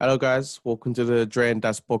Hello, guys. Welcome to the Dre and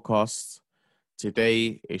Das podcast.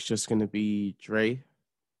 Today, it's just going to be Dre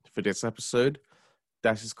for this episode.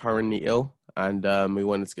 Das is currently ill, and we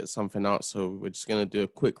wanted to get something out, so we're just going to do a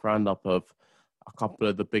quick roundup of a couple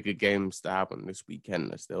of the bigger games that happened this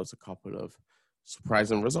weekend, as there was a couple of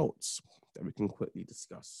surprising results that we can quickly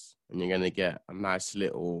discuss. And you're going to get a nice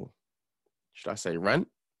little, should I say, rant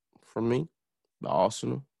from me, the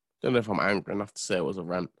Arsenal. Don't know if I'm angry enough to say it was a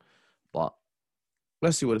rant, but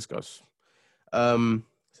let's see where this goes. So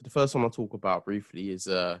the first one I'll talk about briefly is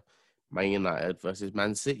Man United versus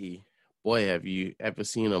Man City. Boy, have you ever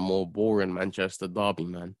seen a more boring Manchester derby,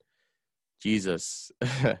 man? Jesus.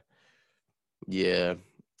 Yeah,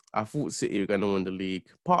 I thought City were going to win the league.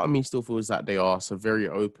 Part of me still feels that they are. It's a very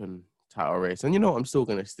open title race. And you know what? I'm still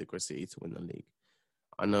going to stick with City to win the league.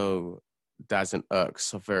 I know Daz and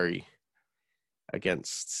Irks are very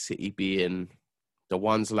against City being the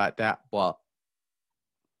ones like that, but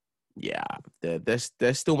yeah,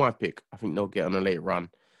 they're still my pick. I think they'll get on a late run.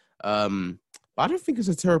 But I don't think it's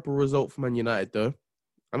a terrible result for Man United, though.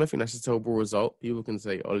 I don't think that's a terrible result. People can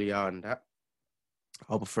say Olia and that.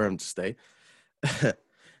 I'll prefer him to stay. But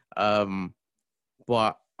I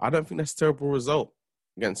don't think that's a terrible result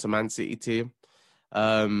against a Man City team.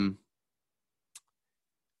 I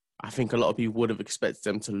think a lot of people would have expected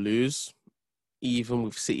them to lose, even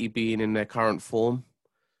with City being in their current form.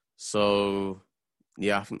 So,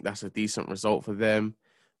 yeah, I think that's a decent result for them.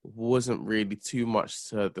 Wasn't really too much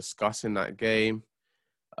to discuss in that game.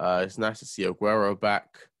 It's nice to see Aguero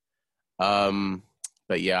back.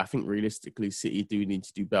 But yeah, I think realistically, City do need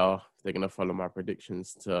to do better if they're going to follow my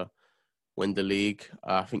predictions to win the league.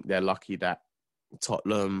 I think they're lucky that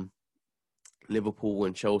Tottenham, Liverpool,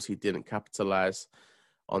 and Chelsea didn't capitalise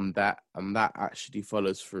on that. And that actually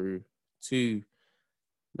follows through to...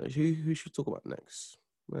 Who should we talk about next?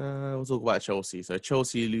 We'll talk about Chelsea. So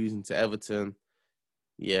Chelsea losing to Everton.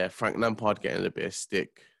 Yeah, Frank Lampard getting a bit of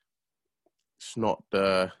stick. It's not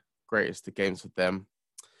the greatest of games for them.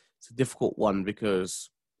 It's a difficult one because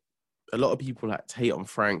a lot of people like to hate on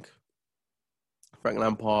Frank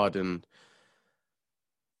Lampard, and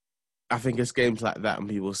I think it's games like that and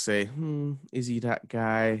people say, is he that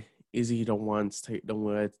guy? Is he the one to take them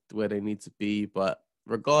where they need to be? But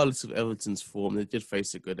regardless of Everton's form, they did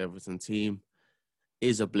face a good Everton team. It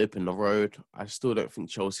is a blip in the road. I still don't think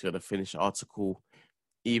Chelsea are the finished article,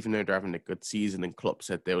 even though they're having a good season and Klopp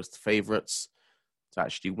said they was the favourites to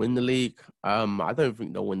actually win the league. I don't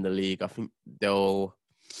think they'll win the league. I think they'll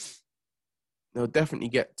definitely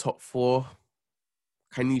get top four.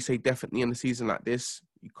 Can you say definitely in a season like this?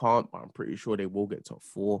 You can't, but I'm pretty sure they will get top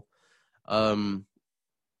four. But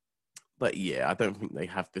yeah, I don't think they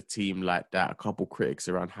have the team like that. A couple critics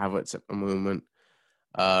around Havertz at the moment.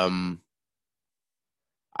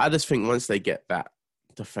 I just think once they get that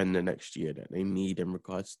defender next year that they need in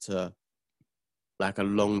regards to like a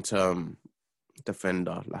long-term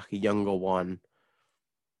defender, like a younger one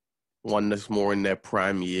that's more in their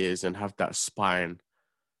prime years and have that spine,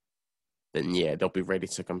 then yeah, they'll be ready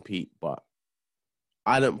to compete. But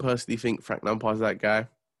I don't personally think Frank Lampard's that guy.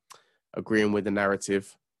 Agreeing with the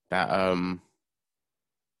narrative that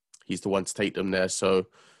he's the one to take them there. So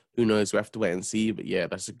who knows? We have to wait and see. But yeah,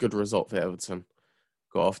 that's a good result for Everton.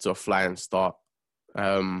 Got off to a flying start.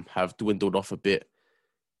 Have dwindled off a bit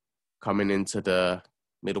coming into the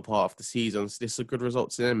middle part of the season. So this is a good result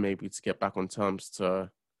to them, maybe to get back on terms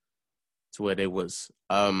to where they was.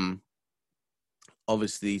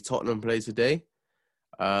 Obviously, Tottenham plays today.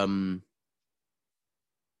 I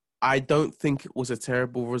don't think it was a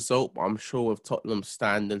terrible result, but I'm sure with Tottenham's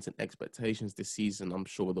standards and expectations this season, I'm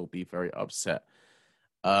sure they'll be very upset,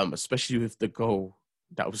 especially with the goal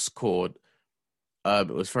that was scored. It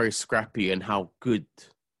was very scrappy, and how good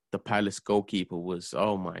the Palace goalkeeper was.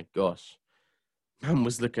 Oh my gosh. Man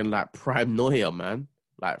was looking like prime Neuer, man.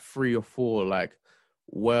 Like 3 or 4, like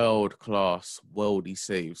world-class, worldy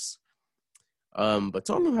saves. But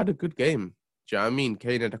Tottenham had a good game. Do you know what I mean?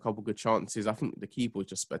 Kane had a couple good chances. I think the keeper was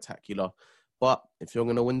just spectacular. But if you're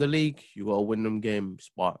going to win the league, you got to win them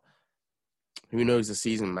games. But who knows the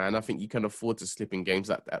season, man? I think you can afford to slip in games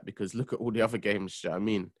like that because look at all the other games. Do you know what I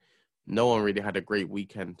mean? No one really had a great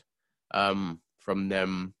weekend from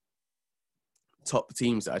them top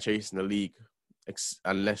teams that are chasing the league,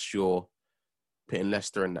 unless you're putting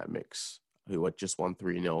Leicester in that mix, who had just won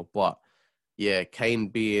 3-0. But yeah, Kane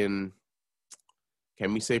being,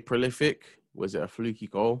 can we say prolific? Was it a fluky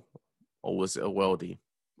goal or was it a worldie?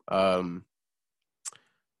 I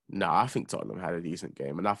think Tottenham had a decent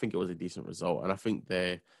game and I think it was a decent result. And I think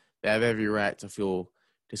they have every right to feel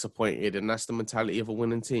disappointed, and that's the mentality of a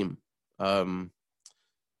winning team.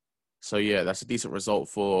 So yeah, that's a decent result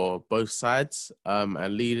for both sides.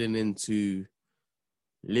 And leading into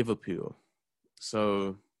Liverpool.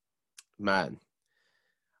 So man,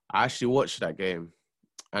 I actually watched that game,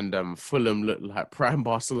 and Fulham looked like prime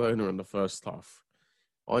Barcelona in the first half.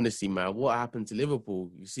 Honestly, man, what happened to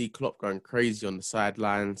Liverpool? You see Klopp going crazy on the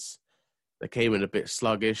sidelines. They came in a bit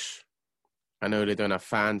sluggish. I know they don't have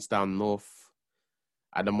fans down north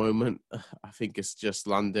at the moment. I think it's just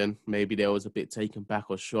London. Maybe they was a bit taken back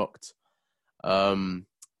or shocked. But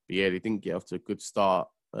yeah, they didn't get off to a good start.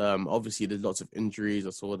 Obviously, there's lots of injuries.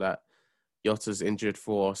 I saw that Yotta's injured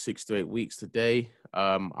for 6 to 8 weeks today.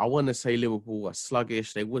 I want to say Liverpool were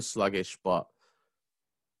sluggish. They were sluggish, but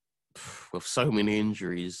with so many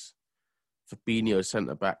injuries, Fabinho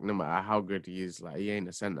centre back, no matter how good he is, like he ain't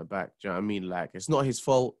a centre back. Do you know what I mean? Like it's not his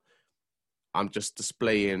fault. I'm just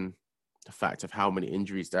displaying the fact of how many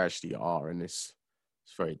injuries there actually are, and it's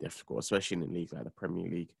very difficult, especially in a league like the Premier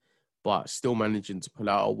League. But still managing to pull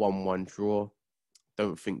out a 1-1 draw.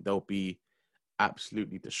 Don't think they'll be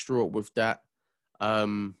absolutely distraught with that.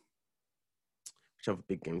 Which other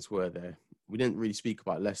big games were there? We didn't really speak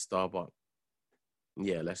about Leicester, but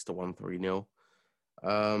yeah, Leicester won 3-0.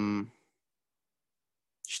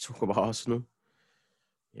 Should talk about Arsenal.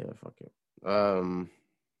 Yeah, fuck it.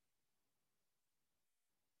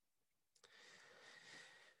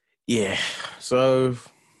 Yeah, so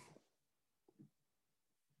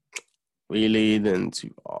we lead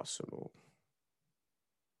into Arsenal.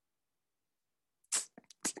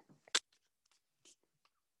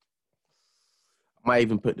 I might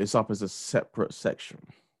even put this up as a separate section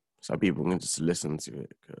so people can just listen to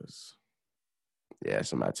it because, yeah,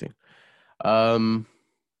 it's a mad thing.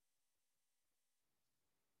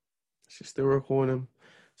 She's still recording.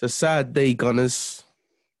 It's a sad day, Gunners.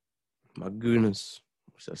 My goodness.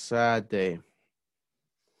 It's a sad day.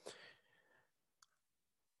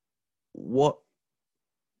 What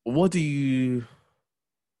do you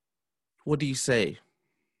say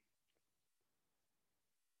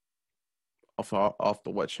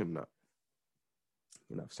after watching that?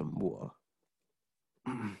 You know, have some water.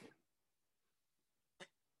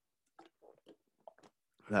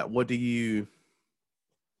 Like, what do you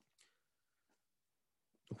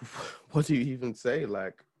even say?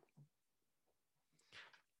 Like,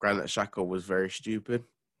 Granit Xhaka was very stupid.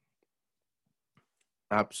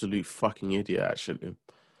 Absolute fucking idiot, actually.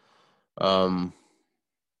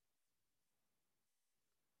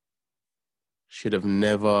 Should have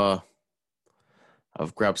never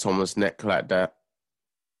have grabbed someone's neck like that.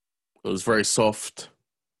 It was very soft,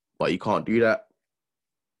 but you can't do that.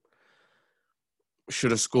 Should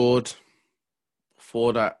have scored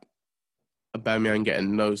for that. Aubameyang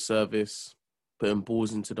getting no service, putting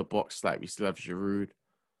balls into the box like we still have Giroud.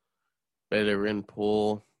 Bellerin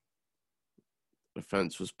poor.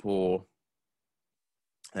 Defense was poor.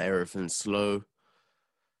 Everything's slow.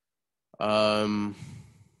 Yeah,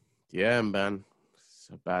 man. It's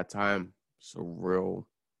a bad time. It's a real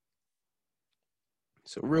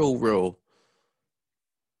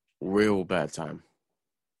bad time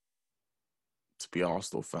to be an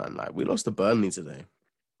Arsenal fan. Like, we lost to Burnley today.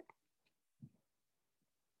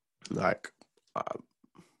 Like,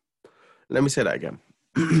 let me say that again.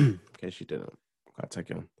 In case you didn't. I'll take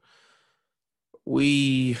it on.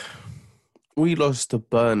 We lost to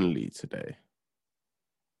Burnley today.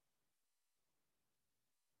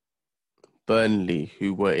 Burnley,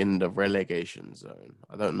 who were in the relegation zone.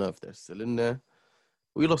 I don't know if they're still in there.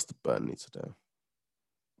 We lost to Burnley today.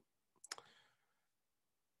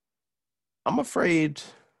 I'm afraid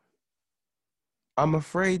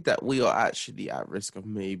that we are actually at risk of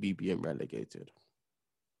maybe being relegated.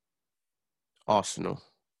 Arsenal.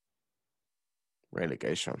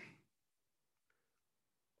 Relegation.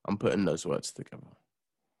 I'm putting those words together.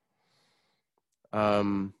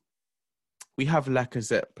 We have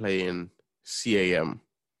Lacazette playing CAM.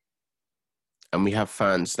 And we have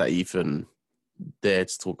fans that even dare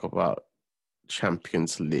to talk about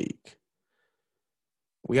Champions League.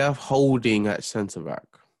 We have Holding at centre-back,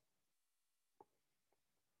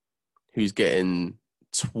 who's getting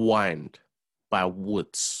twined by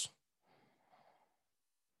Woods.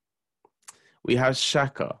 We have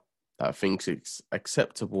Xhaka that thinks it's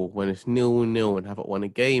acceptable when it's 0-0 and haven't won a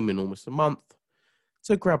game in almost a month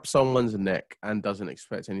to grab someone's neck and doesn't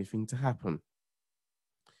expect anything to happen.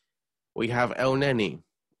 We have El Neni,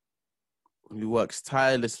 who works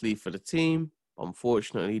tirelessly for the team, but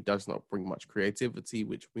unfortunately does not bring much creativity,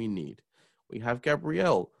 which we need. We have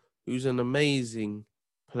Gabriel, who's an amazing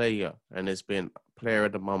player and has been player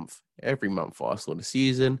of the month every month for us all the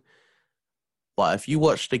season. But if you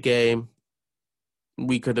watch the game,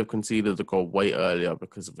 we could have conceded the goal way earlier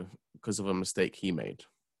because of a mistake he made.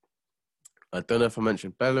 I don't know if I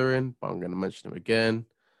mentioned Bellerin, but I'm going to mention him again.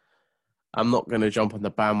 I'm not going to jump on the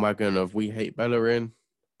bandwagon of we hate Bellerin,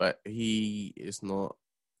 but he is not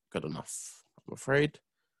good enough, I'm afraid.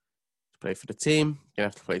 To play for the team, you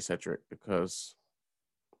have to play Cedric because,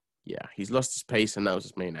 yeah, he's lost his pace and that was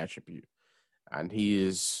his main attribute. And he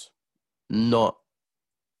is not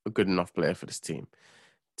a good enough player for this team.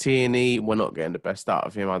 Tierney, we're not getting the best out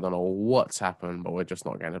of him. I don't know what's happened, but we're just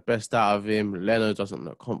not getting the best out of him. Leno doesn't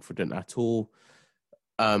look confident at all.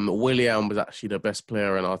 Willian was actually the best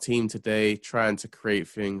player in our team today, trying to create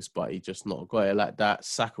things, but he just not got it like that.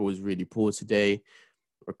 Saka was really poor today.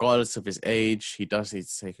 Regardless of his age, he does need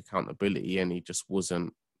to take accountability, and he just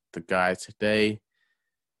wasn't the guy today.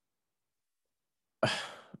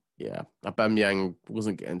 Yeah, Aubameyang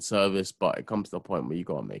wasn't getting service, but it comes to the point where you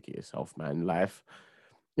got to make it yourself, man. Life.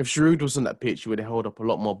 If Giroud was on that pitch, he would have held up a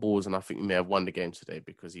lot more balls, and I think he may have won the game today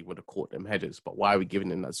because he would have caught them headers. But why are we giving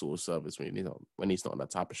him that sort of service when he's not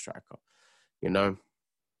that type of striker? You know,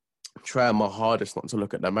 I'm trying my hardest not to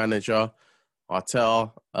look at the manager,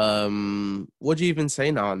 Arteta. What do you even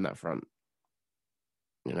say now on that front?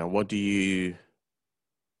 You know, what do you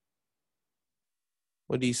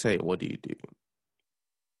say? What do you do?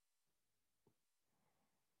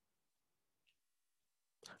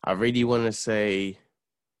 I really want to say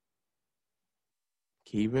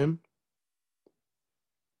keep him.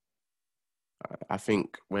 I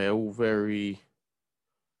think we're all very...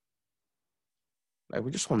 Like,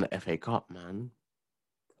 we just won the FA Cup, man.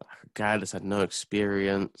 Like, a guy that's had no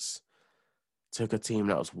experience, took a team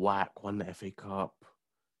that was whack, won the FA Cup.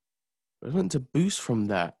 We want to boost from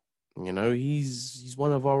that. You know, he's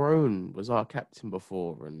one of our own, was our captain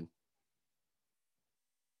before, and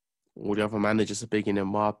all the other managers are bigging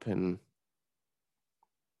him up, and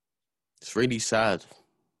it's really sad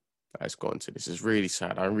that it's gone to this. It's really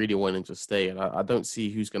sad. I really want him to stay, and I don't see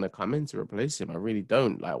who's going to come in to replace him. I really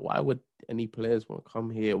don't. Like, why would any players want to come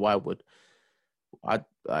here? Why would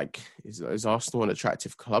is Arsenal an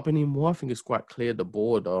attractive club anymore? I think it's quite clear the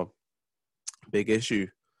board are a big issue.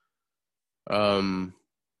 I'll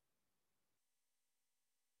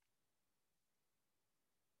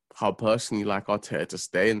personally like Arteta to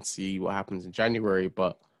stay and see what happens in January,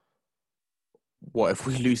 but what if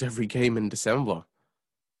we lose every game in December?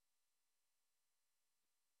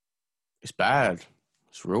 It's bad.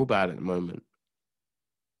 It's real bad at the moment.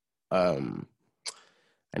 And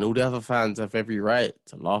all the other fans have every right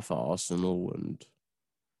to laugh at Arsenal and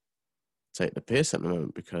take the piss at the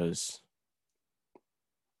moment because,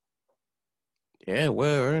 yeah,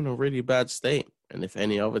 we're in a really bad state. And if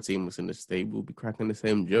any other team was in the state, we'll be cracking the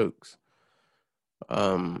same jokes.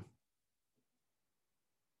 I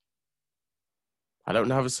don't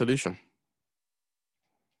have a solution.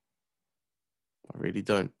 I really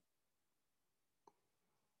don't.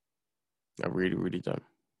 I really, really don't.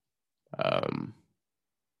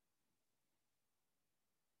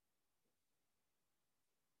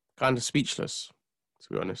 Kind of speechless, to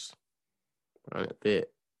be honest. And a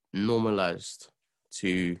bit normalized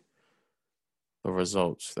to the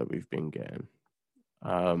results that we've been getting.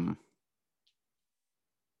 I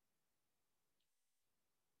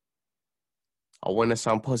want to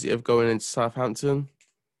sound positive going into Southampton.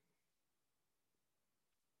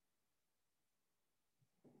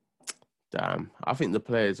 Damn, I think the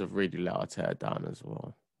players have really let Arteta down as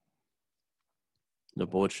well. The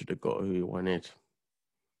board should have got who he wanted.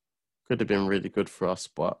 Could have been really good for us,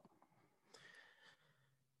 but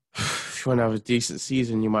if you want to have a decent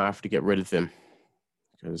season, you might have to get rid of him.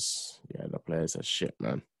 Because, yeah, the players are shit,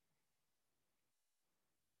 man.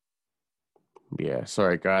 Yeah,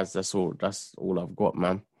 sorry, guys. That's all I've got,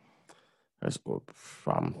 man. That's all.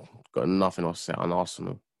 Got nothing else to say on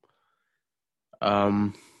Arsenal.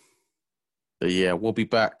 But yeah, we'll be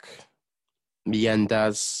back. Me and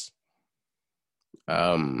Daz.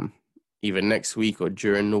 Either next week or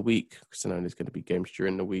during the week, because I know there's going to be games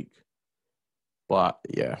during the week. But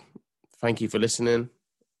yeah, thank you for listening.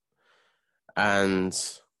 And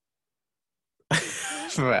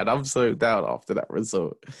man, I'm so down after that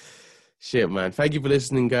result. Shit, man. Thank you for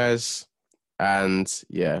listening, guys. And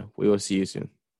yeah, we will see you soon.